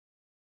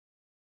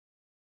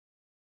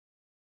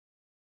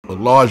A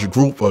large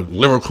group of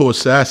lyrical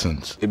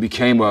assassins. It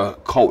became a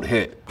cult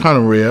hit. Kind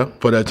of rare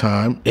for that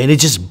time. And it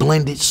just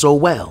blended so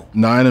well.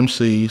 9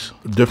 MCs,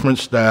 different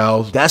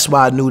styles. That's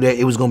why I knew that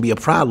it was gonna be a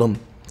problem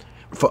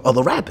for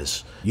other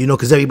rappers. You know,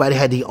 because everybody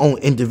had their own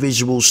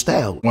individual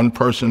style. One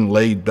person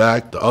laid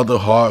back, the other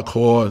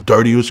hardcore,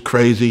 Dirty was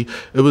crazy.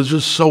 It was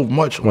just so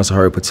much. Once I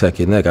heard Protect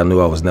Your Neck, I knew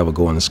I was never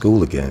going to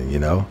school again, you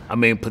know? I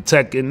mean,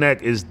 Protect Your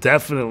Neck is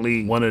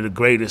definitely one of the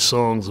greatest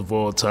songs of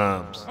all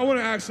times. I want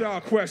to ask y'all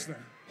a question.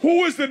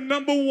 Who is the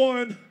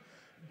 #1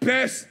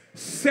 best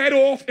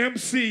set-off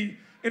MC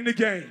in the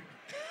game?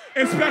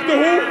 Inspector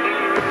who?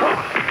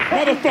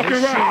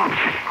 Motherfucking right.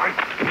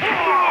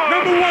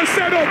 #1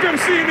 set-off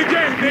MC in the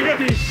game, nigga.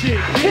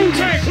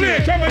 Wu-Tang Clear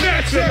coming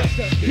at ya.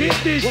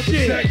 Get this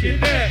shit.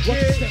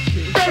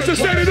 First to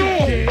set it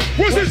off.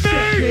 What's his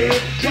name?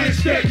 Come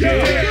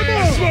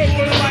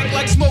on.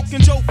 Like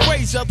smoking Joe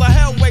Frazier, the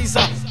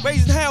Hellraiser,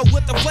 raising hell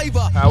with the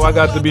flavor. How I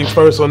got to be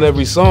first on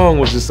every song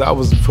was just I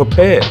was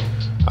prepared.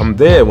 I'm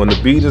there. When the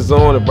beat is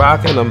on and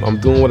rocking, I'm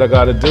doing what I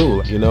gotta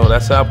do. You know,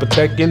 that's how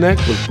Protect Your Neck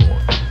was born.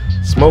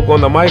 Smoke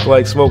on the mic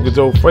like Smoking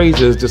Joe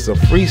Frazier is just a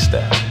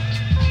freestyle.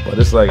 But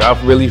it's like, I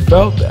really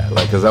felt that.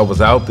 Like, cause I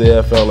was out there,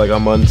 I felt like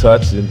I'm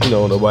untouched and, you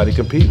know, nobody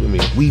compete with me.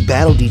 We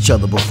battled each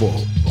other before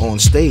on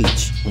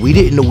stage. We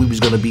didn't know we was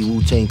gonna be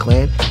Wu-Tang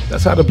Clan.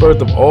 That's how the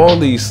birth of all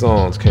these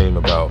songs came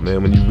about,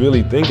 man, when you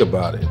really think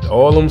about it.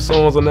 All them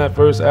songs on that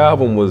first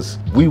album was,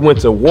 we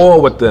went to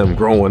war with them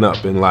growing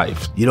up in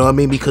life. You know what I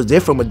mean? Because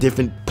they're from a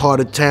different part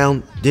of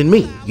town than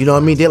me. You know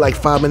what I mean? They're like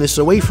 5 minutes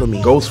away from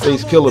me.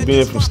 Ghostface Killer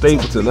being from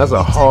Stapleton, that's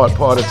a hard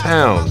part of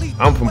town.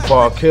 I'm from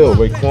Park Hill,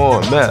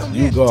 Raekwon, Meth,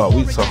 U-God,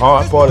 it's a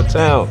hard part of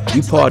town.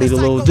 We partied a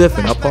little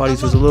different. Our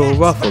parties was a little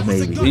rougher,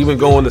 maybe. Even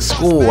going to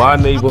school, our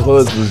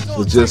neighborhoods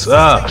was just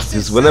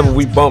whenever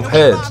we bump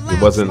heads.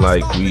 It wasn't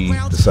like we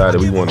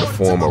decided we wanted to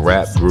form a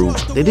rap group.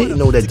 They didn't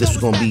know that this was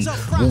gonna be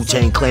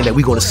Wu-Tang Clan, that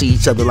we gonna see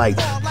each other like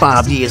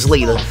 5 years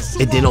later,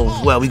 and then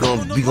oh well, we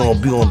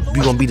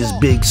gonna be this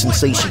big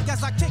sensation.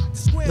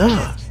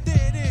 Nah.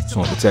 So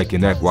on Protect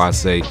Your Neck, where I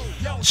say,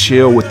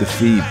 chill with the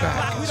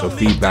feedback. So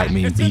feedback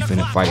means beefing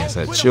and fighting. I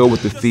said, chill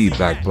with the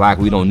feedback. Black,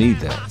 we don't need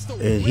that.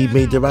 And he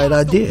made the right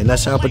idea, and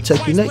that's how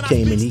Protect Your Neck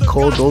came in. He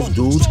called those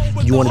dudes,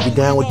 you want to be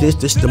down with this?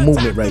 This is the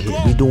movement right here.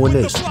 We doing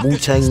this.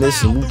 Wu-Tang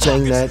this and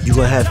Wu-Tang that. You're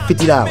going to have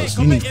 $50.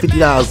 You need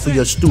 $50 for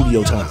your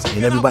studio time.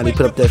 And everybody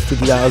put up that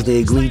 $50.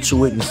 They agreed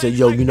to it and said,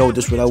 yo, you know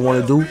this is what I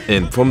want to do.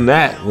 And from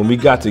that, when we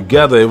got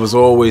together, it was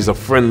always a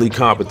friendly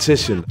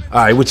competition.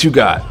 All right, what you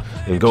got?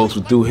 And Ghost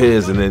would do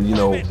his, and then, you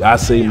know, I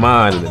say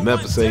mine, and then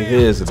Memphis say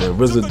his, and then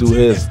RZA do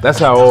his. That's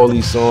how all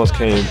these songs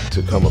came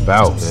to come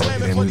about,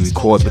 man. And we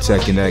record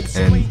Protect Your Neck,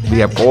 and we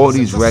have all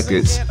these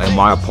records in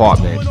my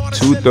apartment,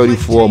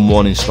 234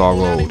 Morningstar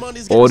Road.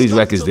 All these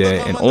records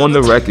there, and on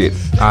the record,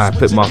 I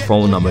put my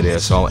phone number there.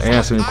 So I'm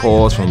answering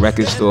calls from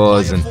record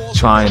stores and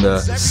trying to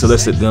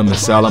solicit them and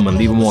sell them and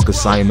leave them on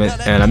consignment.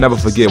 And I never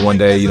forget one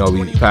day, you know,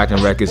 we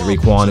packing records,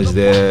 Raekwon is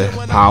there,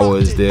 Power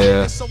is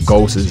there,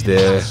 Ghost is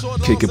there,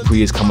 Kid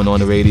Capri is coming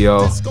on the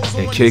radio,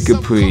 and Kid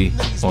Capri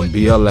on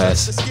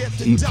BLS,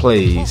 he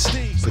plays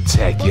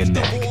Protect Your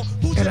Neck.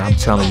 And I'm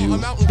telling you,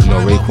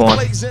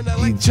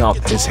 Raekwon, he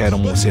jumped, his head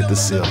almost hit the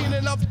ceiling.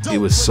 He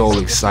was so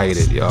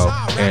excited, yo.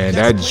 And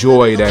that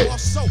joy that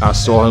I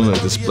saw him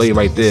display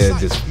right there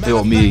just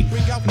filled me.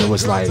 And it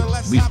was like,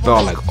 we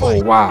felt like,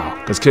 oh wow.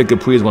 Because Kid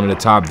Capri is one of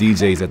the top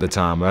DJs at the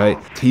time, right?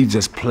 He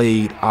just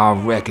played our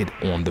record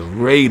on the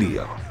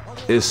radio.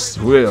 It's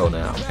real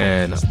now,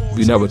 and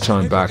we never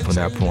turned back from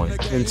that point.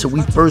 Until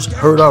we first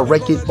heard our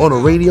record on the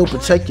radio,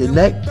 Protect Your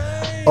Neck,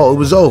 oh, it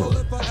was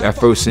over. That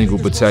first single,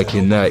 Protect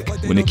Your Neck,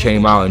 when it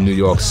came out in New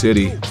York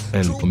City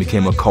and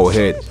became a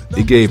co-hit,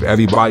 it gave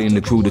everybody in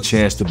the crew the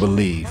chance to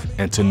believe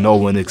and to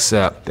know and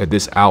accept that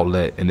this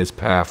outlet and this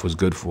path was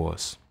good for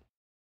us.